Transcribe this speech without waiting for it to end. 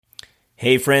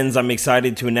Hey friends, I'm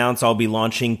excited to announce I'll be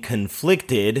launching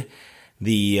Conflicted,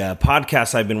 the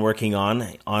podcast I've been working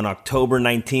on October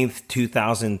 19th,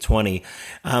 2020.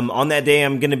 On that day,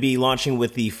 I'm going to be launching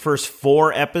with the first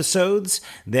 4 episodes.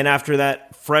 Then after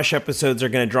that, fresh episodes are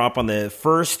going to drop on the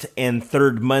first and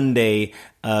third Monday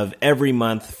of every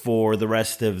month for the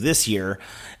rest of this year.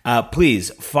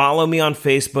 Please follow me on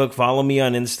Facebook, follow me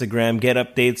on Instagram, get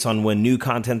updates on when new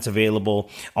content's available.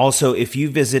 Also, if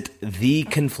you visit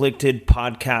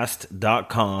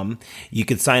theconflictedpodcast.com, you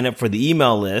can sign up for the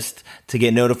email list to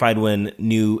get notified when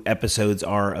new episodes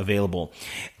are available.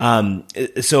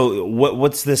 So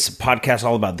what's this podcast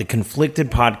all about? The Conflicted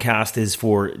Podcast is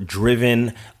for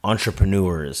driven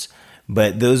entrepreneurs,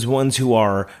 but those ones who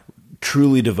are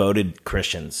truly devoted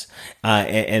Christians.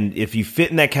 And if you fit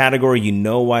in that category, you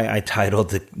know why I titled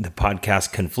the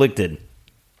podcast Conflicted.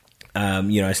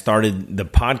 I started the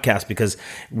podcast because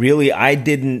really I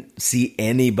didn't see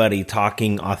anybody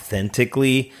talking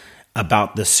authentically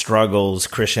about the struggles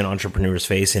Christian entrepreneurs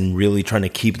face and really trying to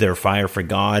keep their fire for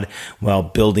God while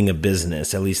building a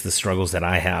business, at least the struggles that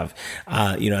I have.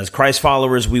 As Christ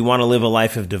followers, we want to live a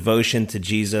life of devotion to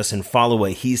Jesus and follow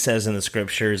what he says in the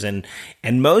scriptures. And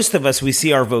most of us, we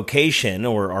see our vocation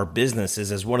or our businesses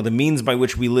as one of the means by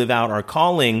which we live out our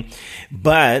calling.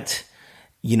 But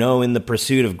in the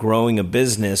pursuit of growing a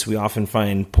business, we often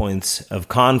find points of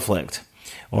conflict.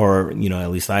 Or,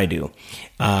 at least I do.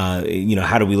 How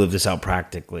do we live this out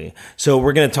practically? So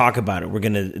we're going to talk about it. We're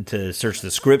going to search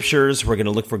the scriptures. We're going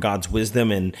to look for God's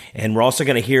wisdom. And we're also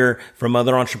going to hear from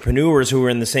other entrepreneurs who are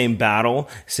in the same battle,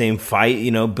 same fight,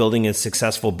 building a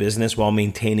successful business while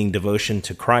maintaining devotion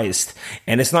to Christ.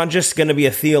 And it's not just going to be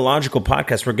a theological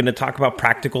podcast. We're going to talk about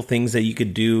practical things that you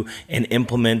could do and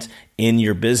implement in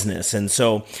your business. And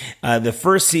so the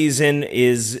first season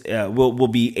will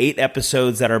be 8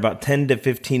 episodes that are about 10 to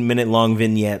 15 minute long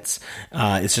vignettes.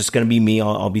 It's just going to be me.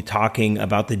 I'll be talking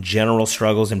about the general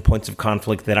struggles and points of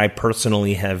conflict that I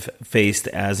personally have faced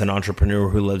as an entrepreneur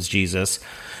who loves Jesus.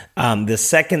 The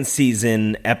second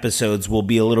season episodes will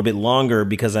be a little bit longer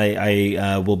because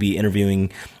I will be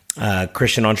interviewing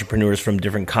Christian entrepreneurs from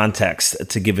different contexts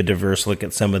to give a diverse look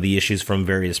at some of the issues from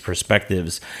various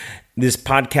perspectives. This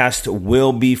podcast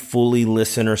will be fully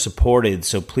listener supported.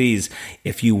 So please,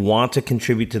 if you want to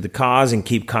contribute to the cause and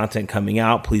keep content coming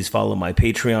out, please follow my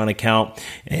Patreon account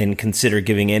and consider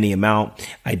giving any amount.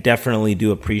 I definitely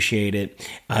do appreciate it.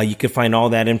 You can find all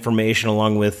that information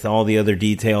along with all the other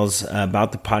details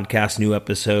about the podcast, new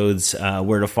episodes,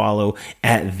 where to follow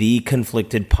at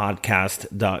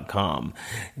theconflictedpodcast.com.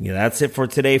 That's it for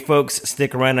today, folks.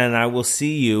 Stick around and I will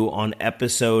see you on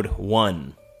episode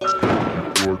 1.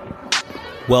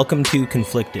 Welcome to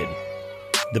Conflicted,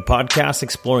 the podcast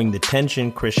exploring the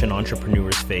tension Christian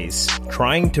entrepreneurs face,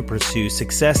 trying to pursue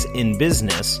success in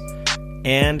business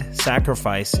and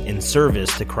sacrifice in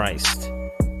service to Christ.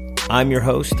 I'm your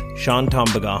host, Sean Tom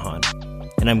Bagahan,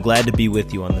 and I'm glad to be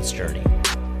with you on this journey.